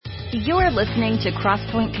You're listening to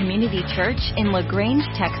Crosspoint Community Church in Grange,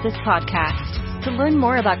 Texas podcast. To learn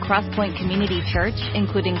more about Crosspoint Community Church,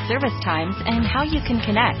 including service times and how you can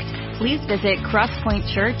connect, please visit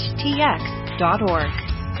crosspointchurchtx.org.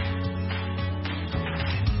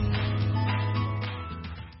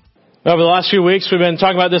 Over the last few weeks, we've been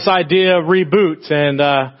talking about this idea of reboot, and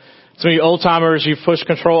some of you old timers, you push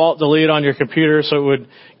Control-Alt-Delete on your computer so it would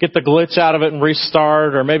get the glitch out of it and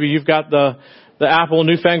restart, or maybe you've got the Apple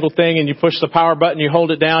newfangled thing and you push the power button, you hold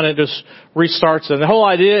it down and it just restarts it. And the whole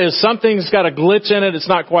idea is something's got a glitch in it, it's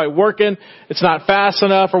not quite working, it's not fast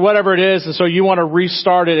enough or whatever it is, and so you want to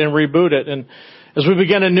restart it and reboot it. And as we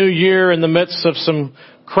begin a new year in the midst of some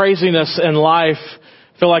craziness in life,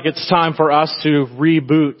 I feel like it's time for us to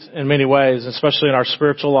reboot in many ways, especially in our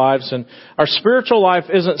spiritual lives. And our spiritual life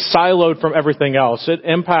isn't siloed from everything else. It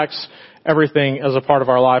impacts everything as a part of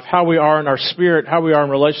our life. How we are in our spirit, how we are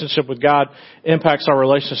in relationship with God impacts our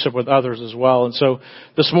relationship with others as well. And so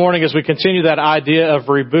this morning, as we continue that idea of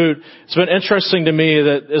reboot, it's been interesting to me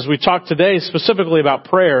that as we talk today specifically about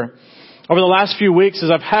prayer, over the last few weeks,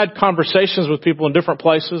 as I've had conversations with people in different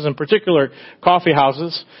places, in particular coffee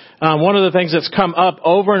houses, one of the things that's come up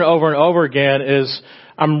over and over and over again is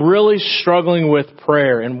I'm really struggling with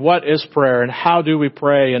prayer and what is prayer and how do we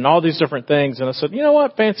pray and all these different things. And I said, you know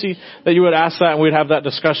what, fancy that you would ask that and we'd have that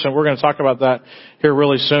discussion. We're going to talk about that here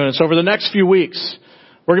really soon. And so over the next few weeks,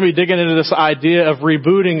 we're going to be digging into this idea of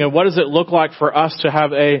rebooting and what does it look like for us to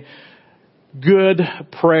have a good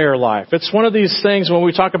prayer life. It's one of these things when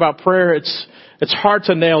we talk about prayer, it's hard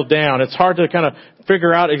to nail down. It's hard to kind of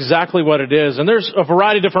figure out exactly what it is. And there's a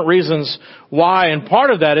variety of different reasons why. And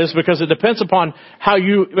part of that is because it depends upon how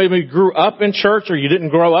you maybe grew up in church or you didn't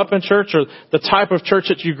grow up in church or the type of church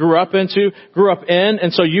that you grew up in.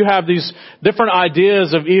 And so you have these different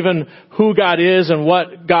ideas of even who God is and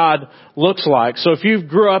what God looks like. So if you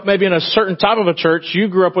grew up maybe in a certain type of a church, you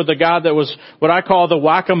grew up with a God that was what I call the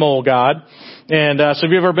whack-a-mole God. And so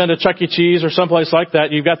if you've ever been to Chuck E. Cheese or someplace like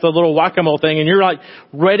that, you've got the little whack-a-mole thing and you're like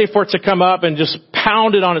ready for it to come up and just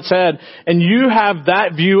pound it on its head. And you have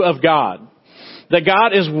that view of God. That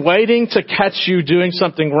God is waiting to catch you doing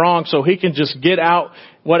something wrong so He can just get out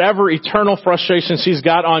whatever eternal frustrations He's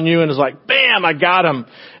got on you and is like, bam, I got him.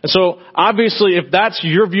 And so obviously if that's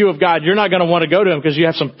your view of God, you're not going to want to go to Him because you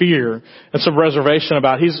have some fear and some reservation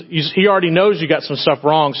about He already knows you got some stuff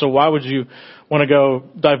wrong. So why would you want to go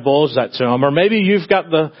divulge that to Him? Or maybe you've got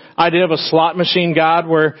the idea of a slot machine God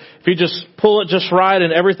where if you just pull it just right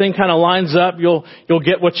and everything kind of lines up, you'll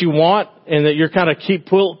get what you want and that you're kind of keep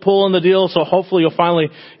pulling the deal. So hopefully you'll finally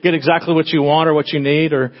get exactly what you want or what you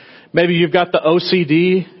need. Or maybe you've got the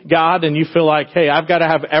OCD God and you feel like, hey, I've got to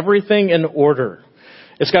have everything in order.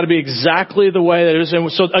 It's got to be exactly the way that it is.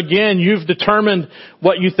 And so again, you've determined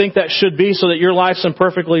what you think that should be so that your life's in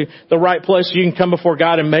perfectly the right place. So you can come before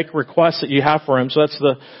God and make requests that you have for Him. So that's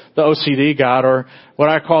the OCD God, or what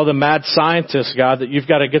I call the mad scientist God, that you've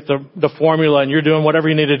got to get the formula and you're doing whatever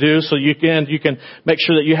you need to do so you can make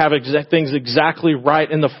sure that you have things exactly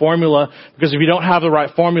right in the formula. Because if you don't have the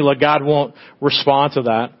right formula, God won't respond to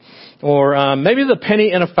that. Or maybe the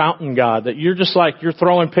penny in a fountain God, that you're just like, you're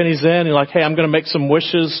throwing pennies in and you're like, hey, I'm going to make some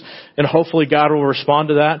wishes and hopefully God will respond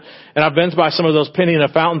to that. And I've been by some of those penny in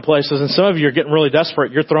a fountain places and some of you are getting really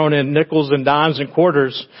desperate. You're throwing in nickels and dimes and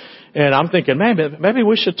quarters. And I'm thinking, man, maybe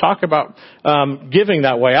we should talk about giving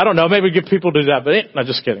that way. I don't know. Maybe people do that, but no,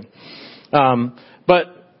 just kidding. But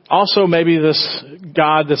also maybe this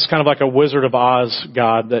God that's kind of like a Wizard of Oz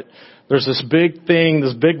God, that there's this big thing,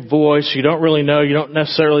 this big voice. You don't really know. You don't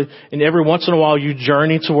necessarily. And every once in a while you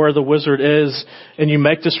journey to where the wizard is and you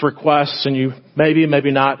make this request and you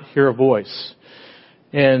maybe not hear a voice.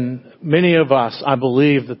 And many of us, I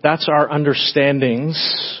believe that that's our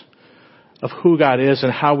understandings of who God is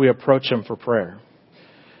and how we approach Him for prayer.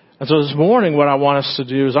 And so this morning what I want us to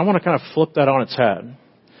do is I want to kind of flip that on its head.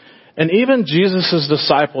 And even Jesus'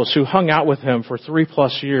 disciples who hung out with Him for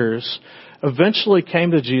 3+ years eventually came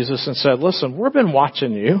to Jesus and said, listen, we've been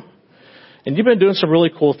watching you and you've been doing some really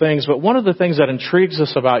cool things, but one of the things that intrigues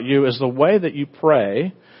us about you is the way that you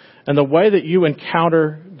pray and the way that you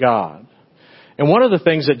encounter God. And one of the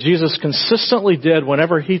things that Jesus consistently did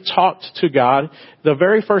whenever He talked to God, the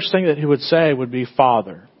very first thing that He would say would be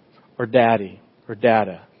Father or Daddy or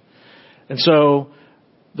Dada. And so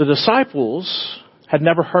the disciples had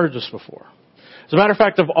never heard this before. As a matter of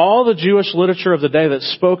fact, of all the Jewish literature of the day that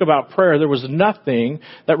spoke about prayer, there was nothing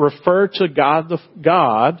that referred to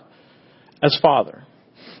God as Father.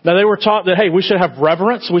 Now they were taught that, hey, we should have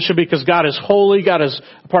reverence. We should be, because God is holy. God is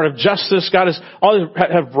a part of justice. God is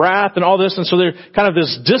have wrath and all this. And so they're kind of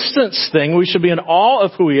this distance thing. We should be in awe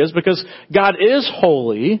of who He is because God is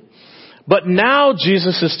holy. But now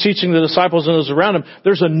Jesus is teaching the disciples and those around Him,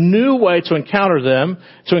 there's a new way to encounter them,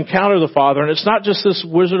 to encounter the Father. And it's not just this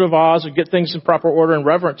Wizard of Oz and get things in proper order and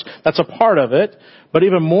reverence. That's a part of it. But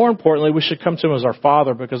even more importantly, we should come to Him as our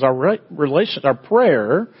Father, because our our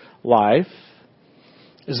prayer life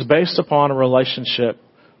is based upon a relationship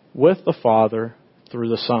with the Father through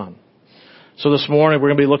the Son. So this morning we're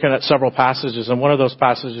going to be looking at several passages, and one of those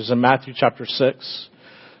passages is in Matthew chapter 6.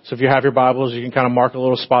 So if you have your Bibles, you can kind of mark a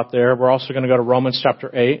little spot there. We're also going to go to Romans chapter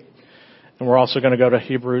 8, and we're also going to go to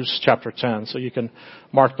Hebrews chapter 10. So you can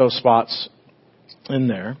mark those spots in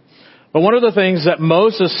there. But one of the things that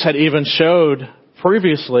Moses had even showed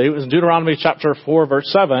previously was in Deuteronomy chapter 4, verse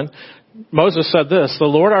 7. Moses said this, "The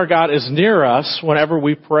Lord our God is near us whenever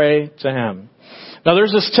we pray to Him." Now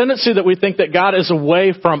there's this tendency that we think that God is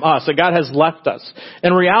away from us, that God has left us.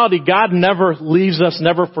 In reality, God never leaves us,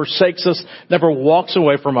 never forsakes us, never walks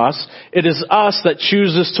away from us. It is us that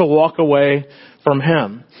chooses to walk away from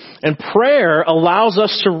Him. And prayer allows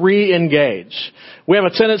us to re-engage. We have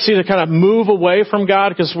a tendency to kind of move away from God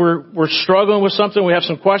because we're struggling with something. We have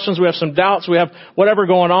some questions. We have some doubts. We have whatever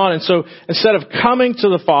going on. And so instead of coming to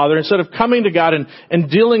the Father, instead of coming to God and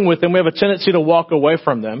dealing with Him, we have a tendency to walk away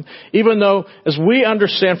from them. Even though, as we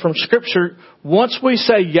understand from Scripture, once we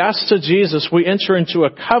say yes to Jesus, we enter into a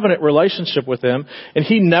covenant relationship with Him, and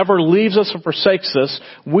He never leaves us or forsakes us.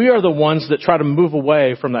 We are the ones that try to move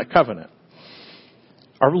away from that covenant.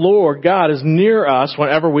 Our Lord God is near us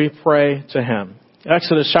whenever we pray to Him.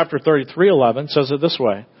 Exodus chapter 33:11 says it this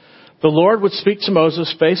way: "The Lord would speak to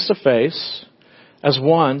Moses face to face as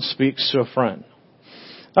one speaks to a friend."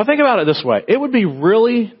 Now think about it this way. It would be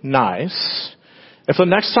really nice if the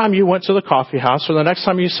next time you went to the coffee house or the next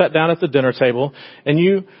time you sat down at the dinner table and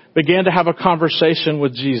you began to have a conversation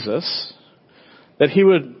with Jesus, that He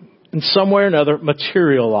would in some way or another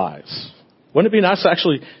materialize. Wouldn't it be nice to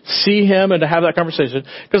actually see Him and to have that conversation?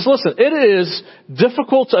 Because listen, it is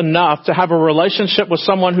difficult enough to have a relationship with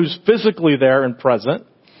someone who's physically there and present.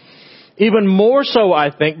 Even more so, I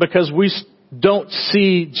think, because we don't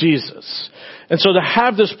see Jesus. And so to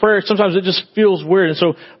have this prayer, sometimes it just feels weird. And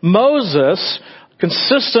so Moses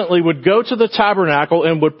consistently would go to the tabernacle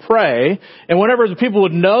and would pray. And whenever the people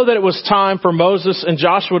would know that it was time for Moses and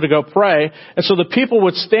Joshua to go pray, and so the people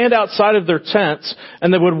would stand outside of their tents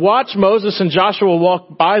and they would watch Moses and Joshua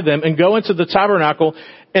walk by them and go into the tabernacle,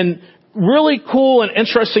 and really cool and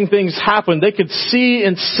interesting things happened. They could see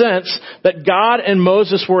and sense that God and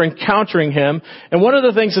Moses were encountering Him. And one of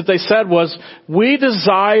the things that they said was, we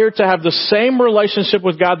desire to have the same relationship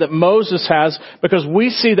with God that Moses has, because we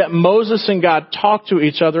see that Moses and God talk to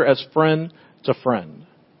each other as friend to friend.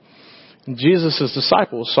 And Jesus'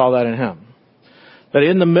 disciples saw that in Him. That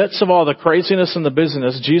in the midst of all the craziness and the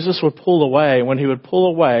busyness, Jesus would pull away. And when He would pull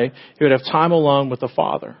away, He would have time alone with the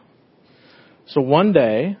Father. So one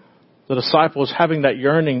day, the disciples, having that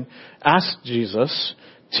yearning, asked Jesus,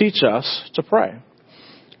 "Teach us to pray."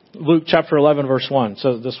 Luke chapter 11 verse 1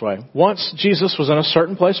 says it this way: "Once Jesus was in a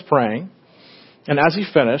certain place praying, and as He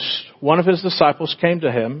finished, one of His disciples came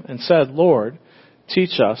to Him and said, 'Lord,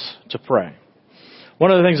 teach us to pray.'"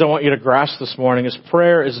 One of the things I want you to grasp this morning is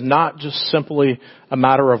prayer is not just simply a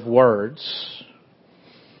matter of words,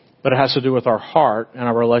 but it has to do with our heart and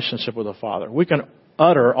our relationship with the Father. We can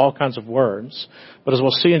utter all kinds of words, but as we'll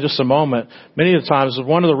see in just a moment, many of the times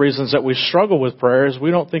one of the reasons that we struggle with prayer is we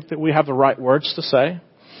don't think that we have the right words to say,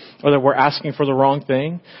 or that we're asking for the wrong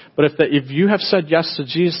thing. But if you have said yes to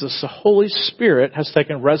Jesus, the Holy Spirit has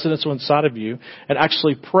taken residence inside of you and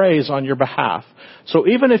actually prays on your behalf. So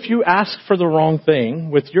even if you ask for the wrong thing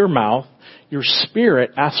with your mouth, your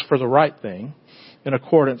spirit asks for the right thing in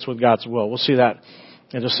accordance with God's will. We'll see that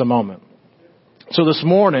in just a moment. So this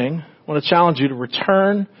morning, I want to challenge you to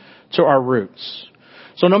return to our roots.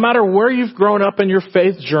 So no matter where you've grown up in your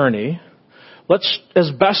faith journey, let's,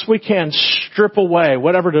 as best we can, strip away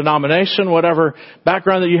whatever denomination, whatever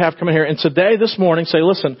background that you have coming here. And today, this morning, say,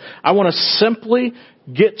 listen, I want to simply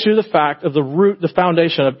get to the fact of the root, the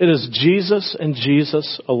foundation of it is Jesus and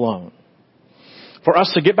Jesus alone. For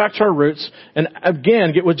us to get back to our roots and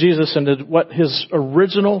again get with Jesus and what His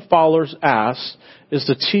original followers asked is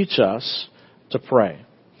to teach us to pray.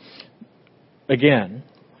 Again,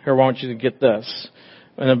 here I want you to get this.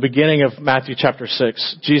 In the beginning of Matthew chapter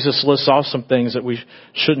 6, Jesus lists off some things that we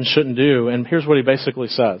shouldn't do. And here's what He basically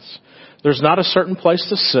says. There's not a certain place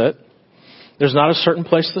to sit. There's not a certain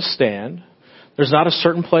place to stand. There's not a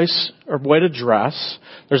certain place or way to dress.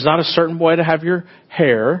 There's not a certain way to have your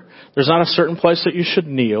hair. There's not a certain place that you should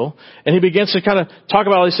kneel. And he begins to kind of talk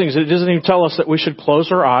about all these things. It doesn't even tell us that we should close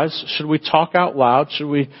our eyes. Should we talk out loud? Should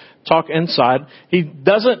we talk inside? He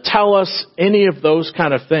doesn't tell us any of those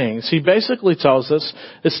kind of things. He basically tells us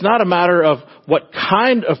it's not a matter of what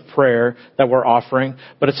kind of prayer that we're offering,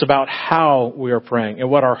 but it's about how we are praying and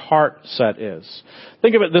what our heart set is.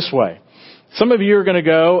 Think of it this way. Some of you are going to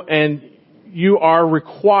go and you are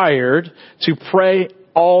required to pray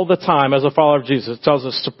all the time as a follower of Jesus. It tells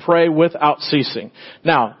us to pray without ceasing.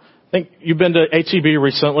 Now, I think you've been to HEB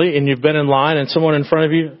recently and you've been in line and someone in front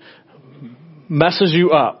of you messes you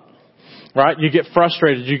up, right? You get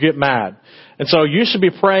frustrated, you get mad. And so you should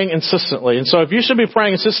be praying insistently. And so if you should be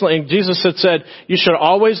praying insistently, and Jesus had said, you should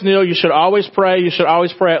always kneel, you should always pray, you should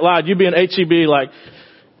always pray out loud. You'd be in HEB like,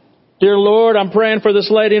 dear Lord, I'm praying for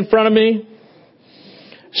this lady in front of me.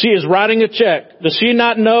 She is writing a check. Does she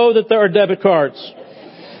not know that there are debit cards?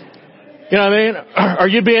 You know what I mean? Or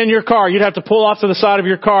you'd be in your car. You'd have to pull off to the side of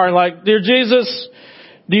your car and like, dear Jesus,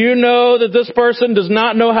 do you know that this person does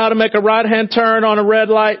not know how to make a right-hand turn on a red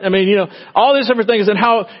light? I mean, all these different things and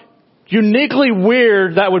how uniquely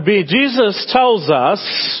weird that would be. Jesus tells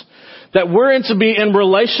us that we're to be in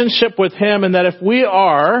relationship with Him and that if we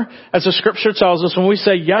are, as the Scripture tells us, when we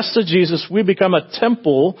say yes to Jesus, we become a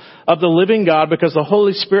temple of the living God because the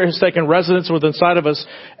Holy Spirit has taken residence within inside of us.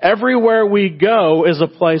 Everywhere we go is a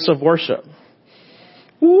place of worship.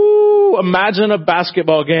 Woo! Imagine a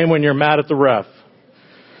basketball game when you're mad at the ref.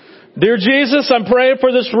 Dear Jesus, I'm praying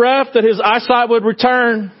for this ref that his eyesight would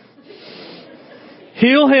return.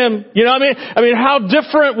 Heal him. You know what I mean? I mean, how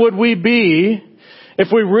different would we be if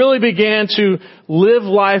we really began to live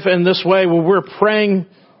life in this way where we're praying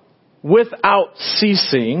without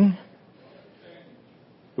ceasing?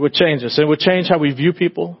 It would change us. It would change how we view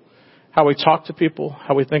people, how we talk to people,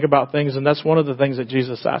 how we think about things. And that's one of the things that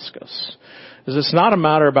Jesus asks us. Is it's not a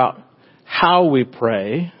matter about how we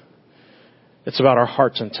pray. It's about our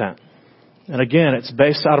heart's intent. And again, it's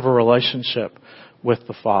based out of a relationship with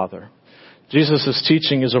the Father. Jesus'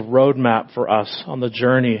 teaching is a roadmap for us on the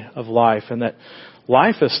journey of life, and that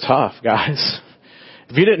life is tough, guys.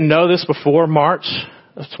 If you didn't know this before March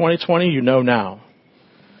of 2020, you know now.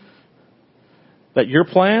 That your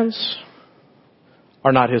plans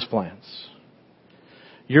are not His plans.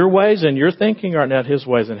 Your ways and your thinking are not His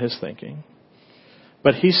ways and His thinking.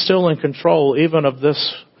 But He's still in control even of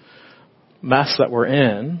this mess that we're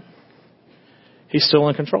in. He's still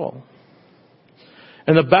in control.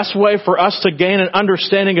 And the best way for us to gain an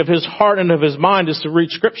understanding of His heart and of His mind is to read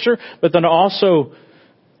Scripture, but then also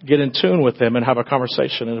get in tune with Him and have a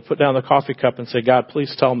conversation and to put down the coffee cup and say, God,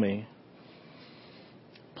 please tell me.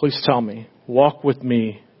 Please tell me. Walk with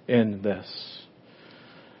me in this.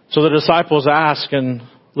 So the disciples ask in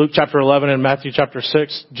Luke chapter 11 and Matthew chapter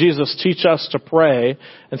 6, Jesus, teach us to pray.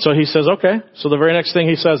 And so He says, okay. So the very next thing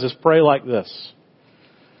He says is pray like this.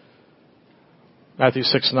 Matthew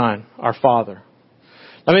 6:9, our Father.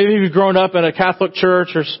 Now maybe you've grown up in a Catholic church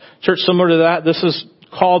or church similar to that. This is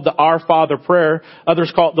called the Our Father prayer.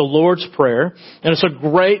 Others call it the Lord's Prayer. And it's a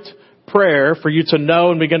great prayer for you to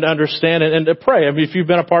know and begin to understand and to pray. I mean, if you've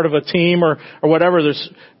been a part of a team or whatever, there's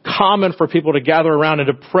common for people to gather around and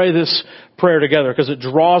to pray this prayer together because it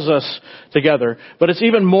draws us together. But it's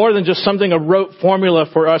even more than just something, a rote formula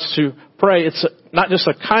for us to pray. It's not just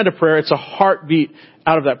a kind of prayer, it's a heartbeat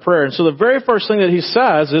out of that prayer. And so the very first thing that He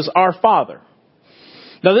says is our Father.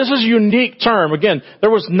 Now this is a unique term. Again,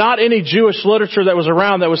 there was not any Jewish literature that was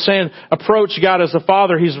around that was saying approach God as the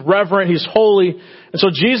Father. He's reverent, He's holy. And so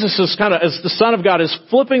Jesus is kind of, as the Son of God, is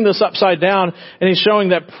flipping this upside down and He's showing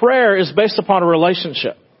that prayer is based upon a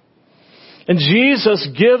relationship. And Jesus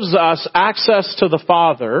gives us access to the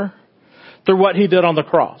Father through what He did on the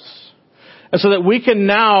cross. And so that we can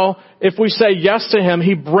now, if we say yes to Him,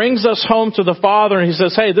 He brings us home to the Father and He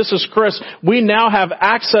says, hey, this is Chris. We now have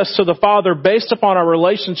access to the Father based upon our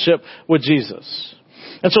relationship with Jesus.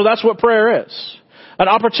 And so that's what prayer is. An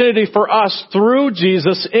opportunity for us through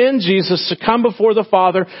Jesus, in Jesus, to come before the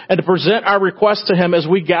Father and to present our request to Him as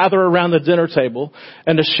we gather around the dinner table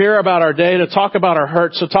and to share about our day, to talk about our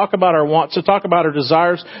hurts, to talk about our wants, to talk about our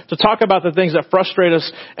desires, to talk about the things that frustrate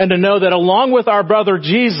us, and to know that along with our brother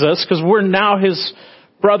Jesus, because we're now His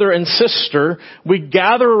brother and sister, we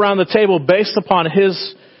gather around the table based upon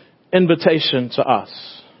His invitation to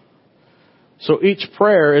us. So each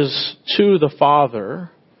prayer is to the Father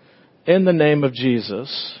in the name of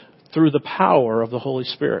Jesus through the power of the Holy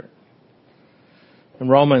Spirit. In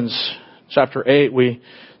Romans chapter 8, we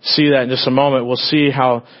see that in just a moment. We'll see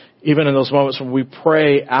how even in those moments when we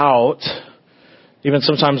pray out, even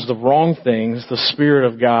sometimes the wrong things, the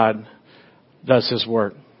Spirit of God does His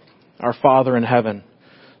work. Our Father in heaven,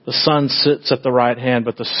 the Son sits at the right hand,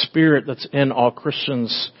 but the Spirit that's in all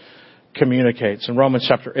Christians communicates. In Romans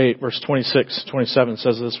chapter 8, verse 26, 27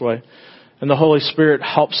 says it this way, and the Holy Spirit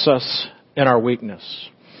helps us in our weakness.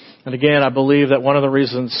 And again, I believe that one of the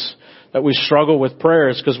reasons that we struggle with prayer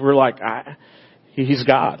is because we're like, He's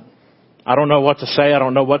God. I don't know what to say. I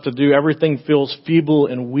don't know what to do. Everything feels feeble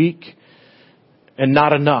and weak and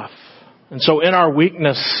not enough. And so in our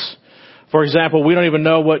weakness, for example, we don't even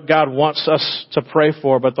know what God wants us to pray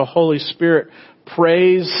for, but the Holy Spirit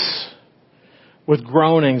prays with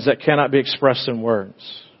groanings that cannot be expressed in words.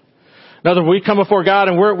 In other words, we come before God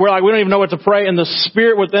and we're like, we don't even know what to pray, and the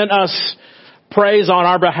Spirit within us prays on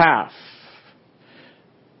our behalf.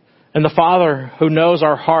 And the Father who knows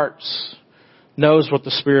our hearts knows what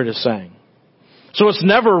the Spirit is saying. So it's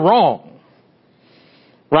never wrong.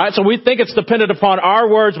 Right? So we think it's dependent upon our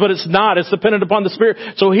words, but it's not. It's dependent upon the Spirit.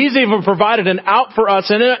 So He's even provided an out for us.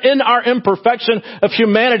 And in our imperfection of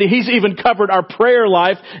humanity, He's even covered our prayer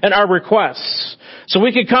life and our requests. So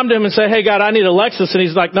we can come to Him and say, hey God, I need a Lexus. And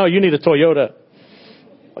He's like, no, you need a Toyota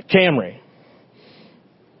Camry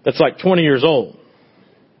that's like 20 years old.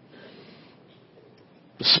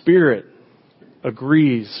 The Spirit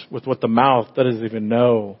agrees with what the mouth doesn't even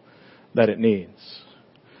know that it needs.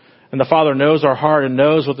 And the Father knows our heart and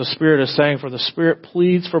knows what the Spirit is saying, for the Spirit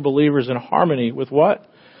pleads for believers in harmony with what?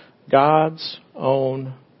 God's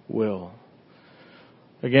own will.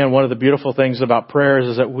 Again, one of the beautiful things about prayers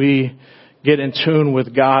is that we get in tune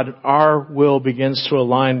with God. Our will begins to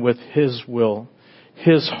align with His will.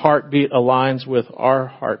 His heartbeat aligns with our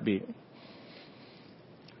heartbeat.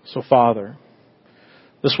 So Father,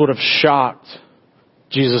 this would have shocked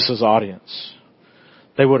Jesus' audience.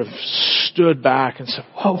 They would have stood back and said,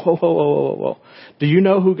 whoa. Do you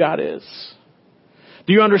know who God is?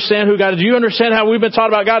 Do you understand who God is? Do you understand how we've been taught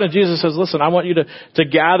about God? And Jesus says, listen, I want you to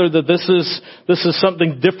gather that this is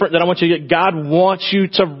something different that I want you to get. God wants you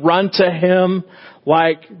to run to Him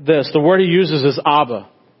like this. The word He uses is Abba.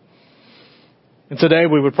 And today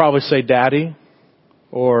we would probably say daddy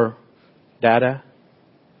or dada.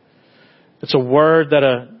 It's a word that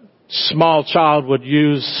a small child would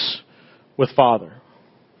use with father.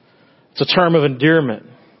 It's a term of endearment.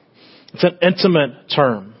 It's an intimate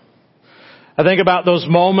term. I think about those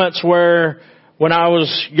moments where when I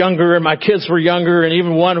was younger and my kids were younger, and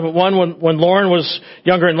even one when Lauren was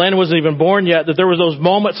younger and Landon wasn't even born yet, that there was those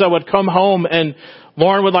moments I would come home and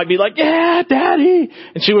Lauren would be like, yeah, Daddy.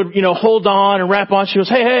 And she would, hold on and wrap on. She goes,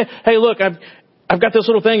 hey, look, I've got this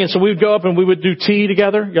little thing. And so we would go up and we would do tea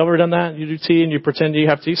together. Y'all ever done that? You do tea and you pretend you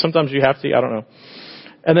have tea. Sometimes you have tea. I don't know.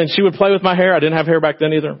 And then she would play with my hair. I didn't have hair back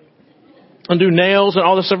then either. And do nails and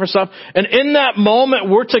all this different stuff. And in that moment,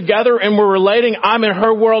 we're together and we're relating. I'm in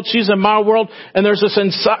her world. She's in my world. And there's this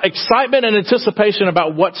excitement and anticipation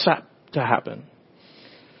about what's to happen.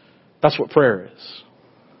 That's what prayer is.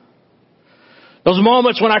 Those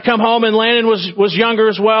moments when I come home and Landon was younger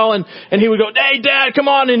as well, and he would go, hey Dad, come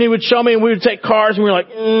on, and he would show me, and we would take cars and we were like,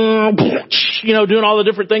 doing all the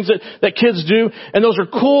different things that kids do. And those are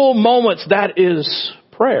cool moments. That is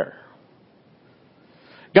prayer.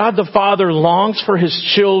 God the Father longs for His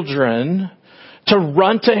children to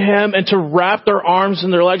run to Him and to wrap their arms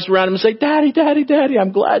and their legs around Him and say, Daddy, Daddy, Daddy,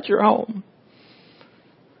 I'm glad you're home.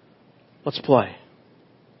 Let's play.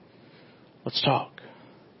 Let's talk.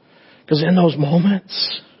 Because in those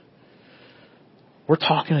moments, we're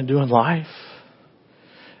talking and doing life.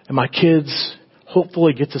 And my kids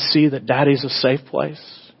hopefully get to see that Daddy's a safe place.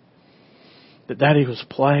 That Daddy will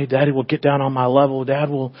play. Daddy will get down on my level. Dad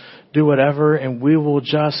will do whatever. And we will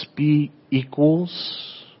just be equals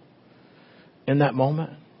in that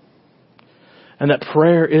moment. And that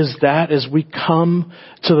prayer is that as we come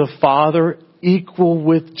to the Father equal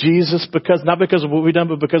with Jesus, not because of what we've done,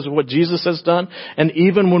 but because of what Jesus has done. And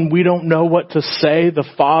even when we don't know what to say, the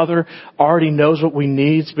Father already knows what we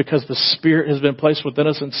need because the Spirit has been placed within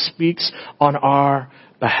us and speaks on our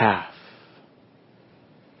behalf.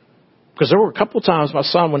 Because there were a couple times my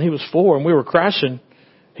son, when he was 4 and we were crashing,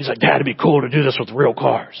 he's like, Dad, it'd be cool to do this with real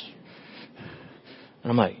cars.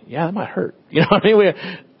 And I'm like, yeah, that might hurt. You know what I mean?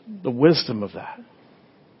 The wisdom of that.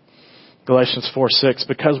 Galatians 4:6,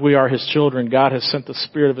 because we are His children, God has sent the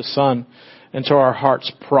Spirit of His Son into our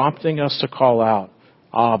hearts, prompting us to call out,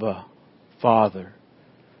 Abba, Father,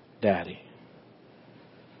 Daddy.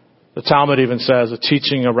 The Talmud even says, a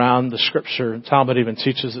teaching around the Scripture, the Talmud even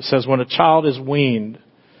teaches, it says, when a child is weaned,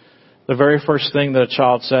 the very first thing that a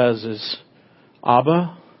child says is,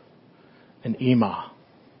 Abba and Ima,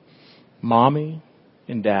 Mommy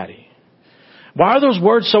and Daddy. Why are those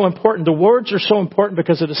words so important? The words are so important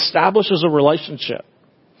because it establishes a relationship.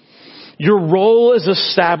 Your role is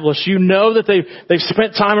established. You know that they've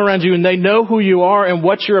spent time around you and they know who you are and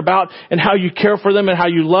what you're about and how you care for them and how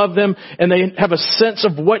you love them. And they have a sense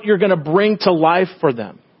of what you're going to bring to life for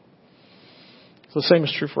them. So the same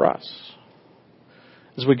is true for us.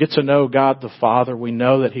 As we get to know God the Father, we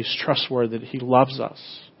know that He's trustworthy, that He loves us,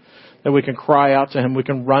 that we can cry out to Him, we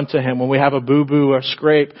can run to Him. When we have a boo-boo or a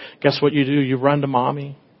scrape, guess what you do? You run to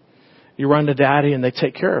mommy, you run to daddy, and they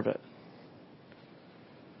take care of it.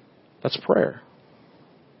 That's prayer.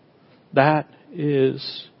 That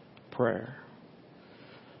is prayer.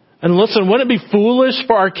 And listen, wouldn't it be foolish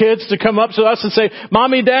for our kids to come up to us and say,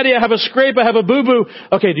 Mommy, Daddy, I have a scrape, I have a boo-boo.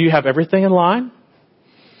 Okay, do you have everything in line?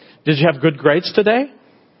 Did you have good grades today?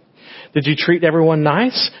 Did you treat everyone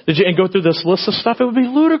nice? And go through this list of stuff? It would be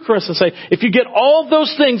ludicrous to say, if you get all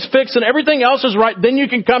those things fixed and everything else is right, then you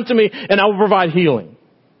can come to me and I will provide healing.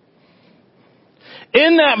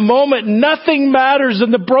 In that moment, nothing matters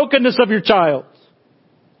than the brokenness of your child.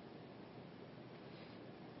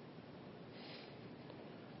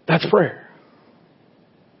 That's prayer.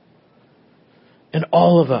 And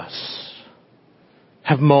all of us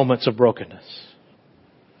have moments of brokenness.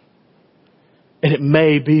 And it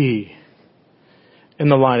may be in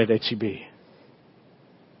the line at HEB.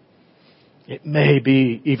 It may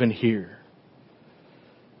be even here.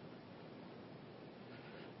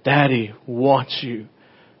 Daddy wants you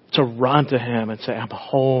to run to Him and say, I'm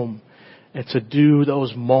home. And to do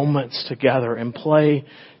those moments together and play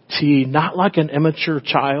tea, not like an immature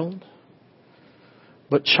child,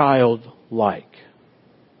 but childlike.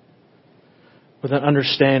 With an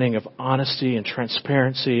understanding of honesty and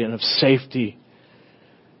transparency and of safety.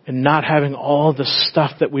 And not having all the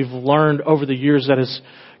stuff that we've learned over the years that has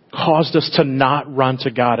caused us to not run to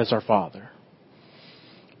God as our Father.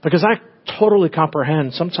 Because I totally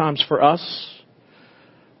comprehend sometimes for us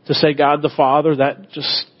to say God the Father, that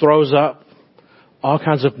just throws up all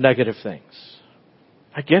kinds of negative things.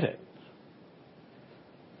 I get it.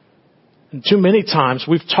 And too many times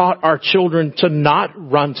we've taught our children to not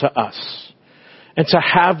run to us and to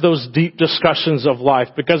have those deep discussions of life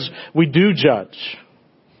because we do judge.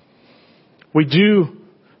 We do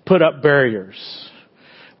put up barriers.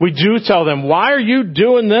 We do tell them, why are you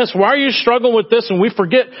doing this? Why are you struggling with this? And we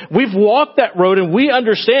forget we've walked that road and we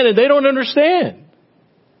understand and they don't understand.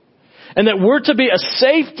 And that we're to be a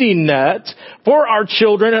safety net for our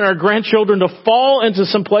children and our grandchildren to fall into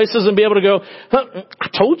some places and be able to go, I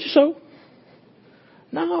told you so.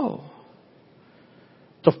 No.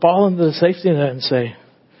 To fall into the safety net and say,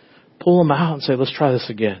 pull them out and say, let's try this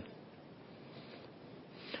again.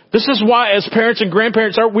 This is why as parents and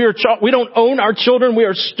grandparents, we don't own our children, we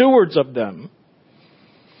are stewards of them.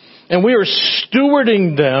 And we are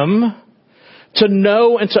stewarding them to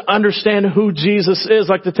know and to understand who Jesus is,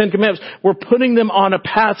 like the Ten Commandments. We're putting them on a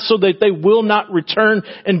path so that they will not return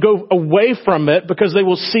and go away from it because they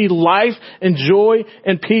will see life and joy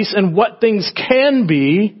and peace and what things can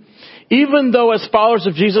be. Even though as followers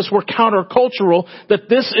of Jesus we're countercultural, that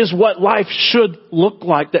this is what life should look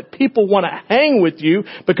like, that people want to hang with you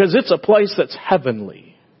because it's a place that's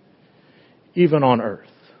heavenly, even on earth.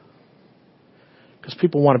 Because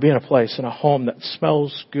people want to be in a place, in a home that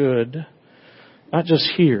smells good, not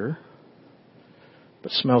just here,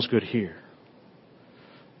 but smells good here.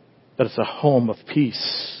 That it's a home of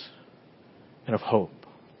peace and of hope.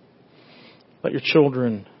 Let your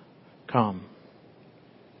children come.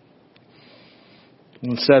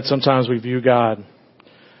 Instead, sometimes we view God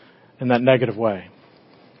in that negative way.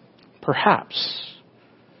 Perhaps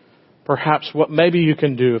what maybe you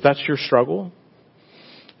can do, if that's your struggle,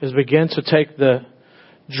 is begin to take the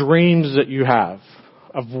dreams that you have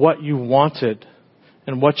of what you wanted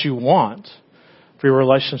and what you want for your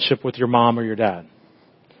relationship with your mom or your dad.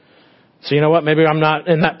 So you know what? Maybe I'm not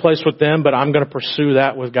in that place with them, but I'm going to pursue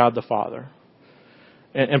that with God the Father.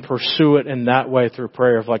 And pursue it in that way through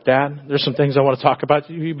prayer of like, Dad, there's some things I want to talk about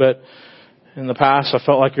to you, but in the past I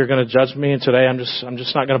felt like you're going to judge me, and today I'm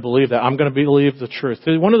just not going to believe that. I'm going to believe the truth.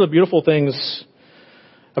 One of the beautiful things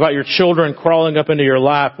about your children crawling up into your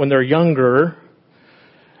lap when they're younger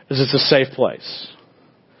is it's a safe place.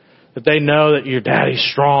 That they know that your daddy's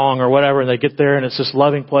strong or whatever, and they get there and it's this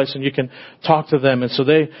loving place and you can talk to them, and so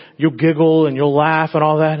you'll giggle and you'll laugh and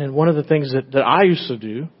all that. And one of the things that I used to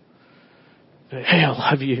do, hey, I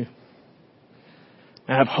love you.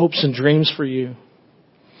 I have hopes and dreams for you.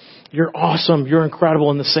 You're awesome. You're incredible.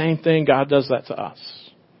 And the same thing, God does that to us.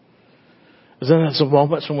 And then there's some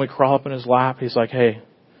moments when we crawl up in His lap. He's like, hey,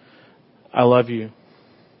 I love you.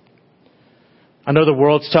 I know the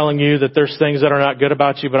world's telling you that there's things that are not good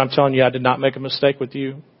about you, but I'm telling you I did not make a mistake with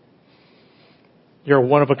you. You're a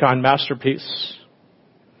one-of-a-kind masterpiece.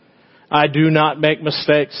 I do not make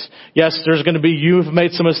mistakes. Yes, there's going to be you've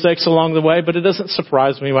made some mistakes along the way, but it doesn't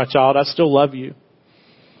surprise me, my child. I still love you.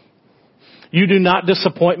 You do not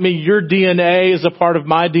disappoint me. Your DNA is a part of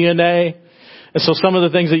my DNA. And so some of the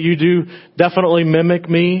things that you do definitely mimic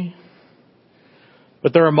me.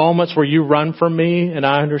 But there are moments where you run from me, and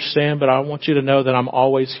I understand, but I want you to know that I'm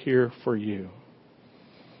always here for you.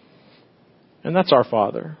 And that's our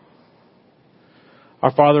Father.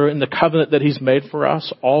 Our Father, in the covenant that He's made for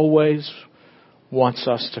us, always wants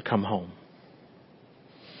us to come home.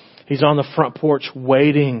 He's on the front porch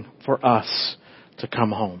waiting for us to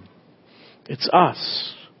come home. It's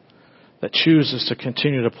us that chooses to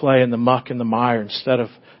continue to play in the muck and the mire instead of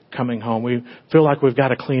coming home. We feel like we've got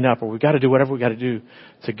to clean up or we've got to do whatever we've got to do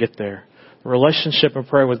to get there. The relationship and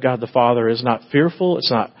prayer with God the Father is not fearful.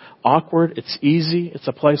 It's not awkward. It's easy. It's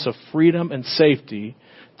a place of freedom and safety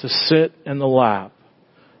to sit in the lap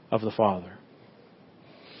of the Father.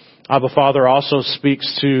 Abba Father also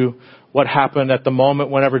speaks to what happened at the moment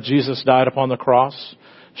whenever Jesus died upon the cross.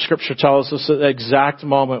 Scripture tells us at the exact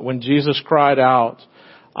moment when Jesus cried out,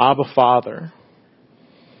 Abba Father,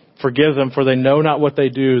 forgive them, for they know not what they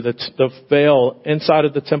do. The veil inside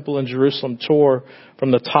of the temple in Jerusalem tore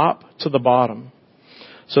from the top to the bottom,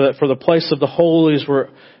 so that for the place of the holies where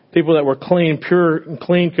people that were clean, pure and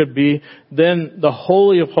clean could be, then the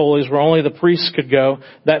Holy of Holies where only the priests could go,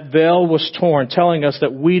 that veil was torn, telling us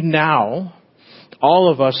that we now, all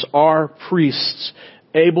of us, are priests,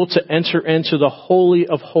 able to enter into the Holy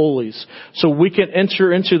of Holies. So we can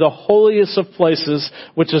enter into the holiest of places,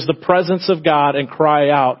 which is the presence of God, and cry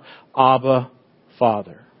out, Abba,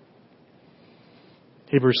 Father.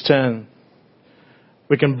 Hebrews 10.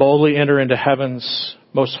 We can boldly enter into heaven's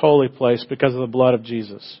most holy place because of the blood of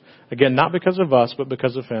Jesus. Again, not because of us, but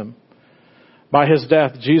because of Him. By His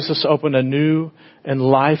death, Jesus opened a new and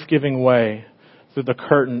life-giving way through the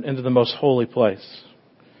curtain into the most holy place.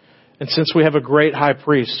 And since we have a great high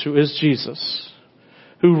priest who is Jesus,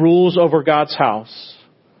 who rules over God's house,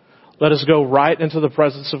 let us go right into the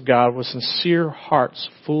presence of God with sincere hearts,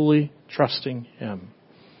 fully trusting Him.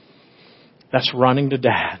 That's running to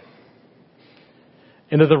Dad.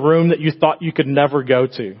 Into the room that you thought you could never go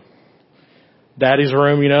to. Daddy's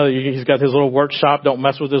room, he's got his little workshop. Don't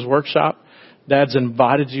mess with his workshop. Dad's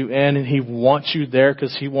invited you in, and He wants you there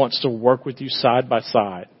because He wants to work with you side by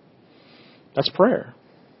side. That's prayer.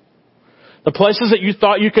 The places that you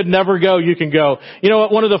thought you could never go, you can go. You know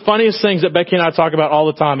what? One of the funniest things that Becky and I talk about all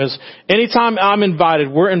the time is anytime I'm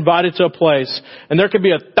invited, we're invited to a place, and there could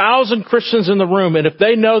be 1,000 Christians in the room, and if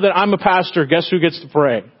they know that I'm a pastor, guess who gets to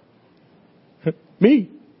pray?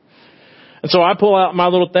 Me. And so I pull out my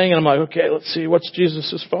little thing, and I'm like, okay, let's see, what's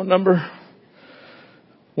Jesus' phone number?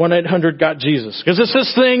 1-800-GOT-JESUS. Because it's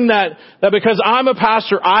this thing that because I'm a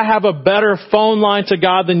pastor, I have a better phone line to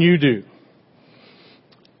God than you do.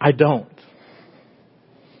 I don't.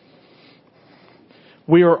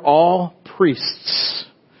 We are all priests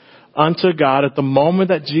unto God. At the moment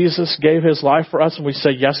that Jesus gave His life for us and we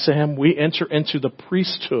say yes to Him, we enter into the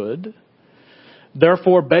priesthood.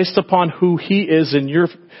 Therefore, based upon who He is and you're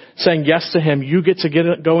saying yes to Him, you get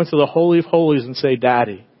to go into the Holy of Holies and say,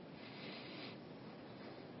 Daddy,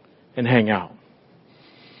 and hang out.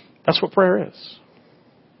 That's what prayer is.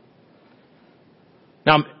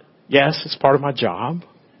 Now, yes, it's part of my job.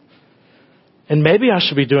 And maybe I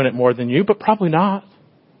should be doing it more than you, but probably not.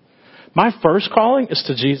 My first calling is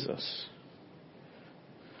to Jesus.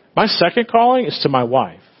 My second calling is to my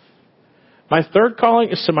wife. My third calling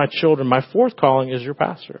is to my children. My fourth calling is your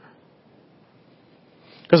pastor.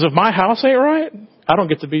 Because if my house ain't right, I don't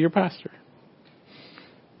get to be your pastor.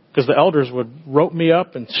 Because the elders would rope me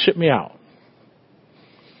up and ship me out.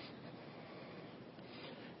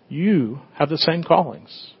 You have the same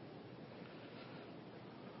callings.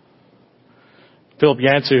 Philip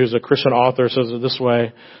Yancey, who's a Christian author, says it this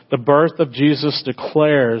way: the birth of Jesus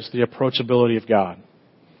declares the approachability of God.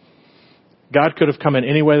 God could have come in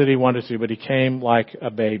any way that He wanted to, but He came like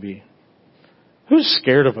a baby. Who's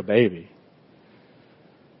scared of a baby?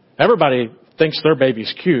 Everybody thinks their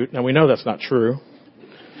baby's cute. Now, we know that's not true.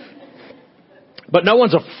 But no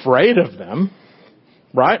one's afraid of them,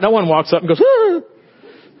 right? No one walks up and goes, ah!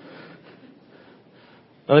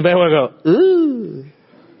 Anybody want to go, ooh?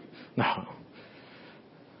 No.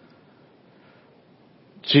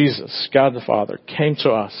 Jesus, God the Father, came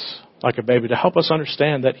to us like a baby to help us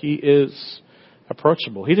understand that He is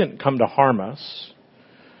approachable. He didn't come to harm us,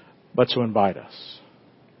 but to invite us.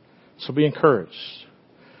 So be encouraged.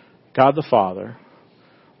 God the Father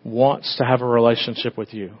wants to have a relationship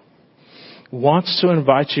with you. Wants to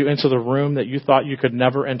invite you into the room that you thought you could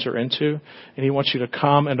never enter into. And he wants you to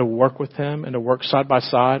come and to work with him and to work side by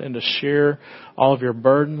side and to share all of your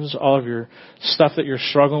burdens, all of your stuff that you're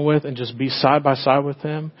struggling with, and just be side by side with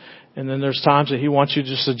him. And then there's times that he wants you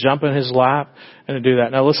just to jump in his lap and to do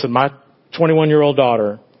that. Now listen, my 21-year-old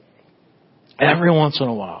daughter, every once in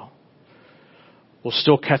a while, will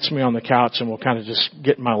still catch me on the couch and will kind of just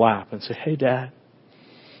get in my lap and say, "Hey, Dad,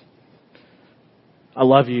 I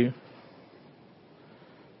love you.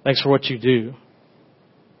 Thanks for what you do."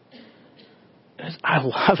 I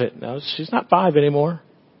love it. No, she's not 5 anymore.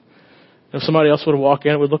 If somebody else would have walked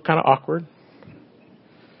in, it would look kind of awkward.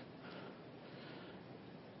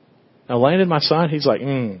 Now, Landon, my son, he's like,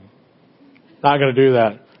 not going to do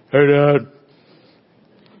that. "Hey, Dad."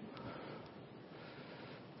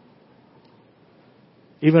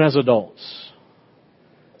 Even as adults,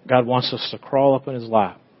 God wants us to crawl up in his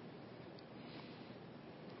lap.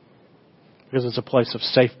 Because it's a place of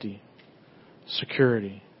safety,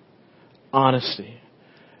 security, honesty.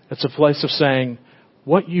 It's a place of saying,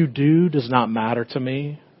 what you do does not matter to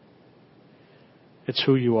me. It's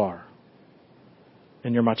who you are.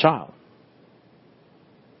 And you're my child.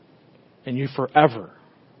 And you forever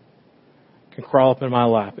can crawl up in my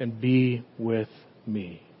lap and be with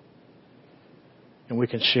me. And we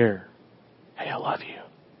can share, "Hey, I love you.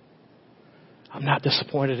 I'm not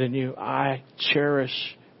disappointed in you. I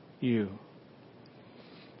cherish you."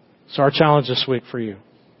 So our challenge this week for you,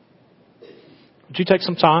 would you take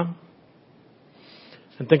some time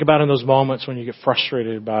and think about in those moments when you get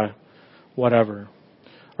frustrated by whatever,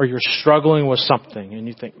 or you're struggling with something and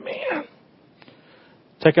you think, man,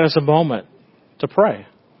 take it as a moment to pray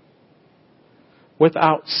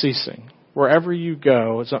without ceasing. Wherever you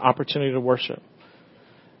go, it's an opportunity to worship.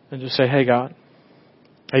 And just say, "Hey, God.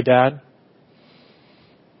 Hey, Dad."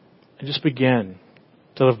 And just begin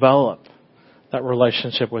to develop that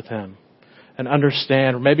relationship with him and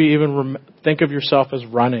understand, or maybe even think of yourself as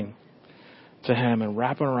running to him and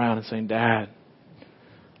wrapping around and saying, "Dad,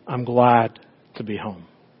 I'm glad to be home."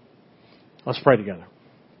 Let's pray together.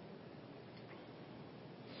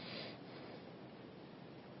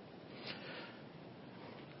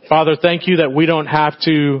 Father, thank you that we don't have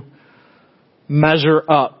to measure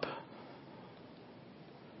up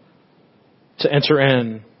to enter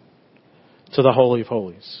in to the Holy of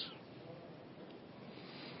Holies.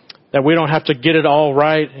 That we don't have to get it all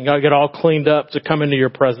right and get all cleaned up to come into your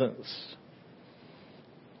presence.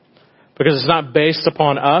 Because it's not based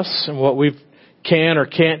upon us and what we can or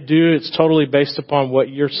can't do. It's totally based upon what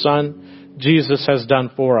your Son, Jesus, has done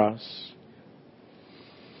for us.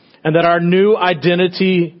 And that our new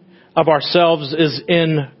identity of ourselves is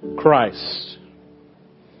in Christ.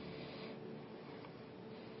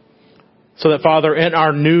 So that, Father, in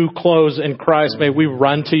our new clothes in Christ, may we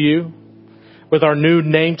run to you. With our new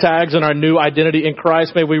name tags and our new identity in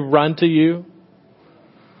Christ, may we run to you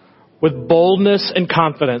with boldness and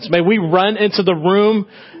confidence. May we run into the room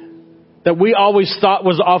that we always thought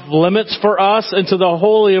was off limits for us, into the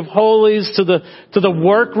Holy of Holies, to the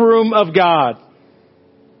workroom of God.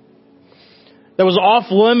 That was off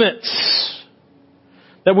limits,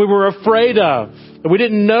 that we were afraid of, that we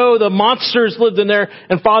didn't know the monsters lived in there.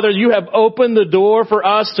 And Father, you have opened the door for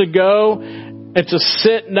us to go and to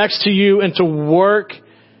sit next to you and to work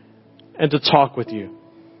and to talk with you.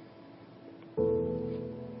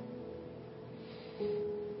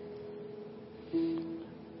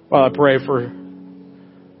 Well, I pray for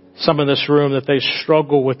some in this room that they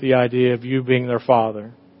struggle with the idea of you being their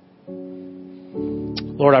Father.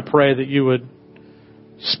 Lord, I pray that you would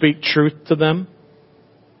speak truth to them,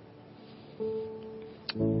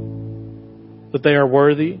 that they are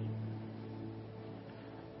worthy,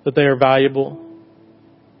 that they are valuable,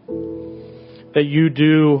 that you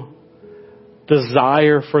do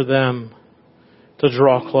desire for them to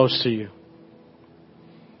draw close to you,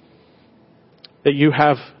 that you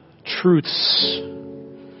have truths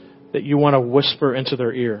that you want to whisper into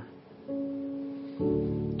their ear,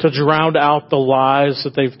 to drown out the lies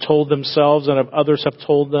that they've told themselves and others have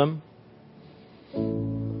told them.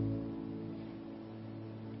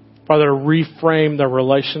 Father, to reframe their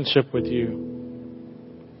relationship with you.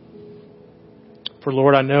 For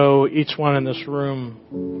Lord, I know each one in this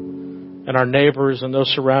room and our neighbors and those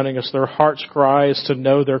surrounding us, their heart's cry is to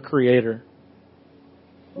know their Creator.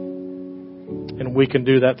 And we can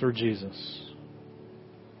do that through Jesus.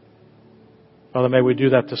 Father, may we do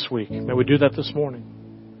that this week. May we do that this morning.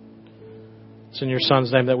 It's in your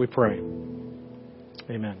Son's name that we pray.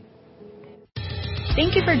 Amen.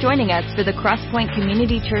 Thank you for joining us for the Crosspoint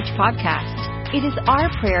Community Church podcast. It is our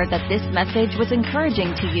prayer that this message was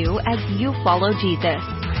encouraging to you as you follow Jesus.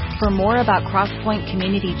 For more about Crosspoint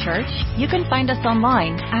Community Church, you can find us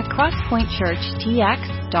online at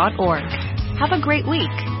crosspointchurchtx.org. Have a great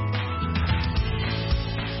week.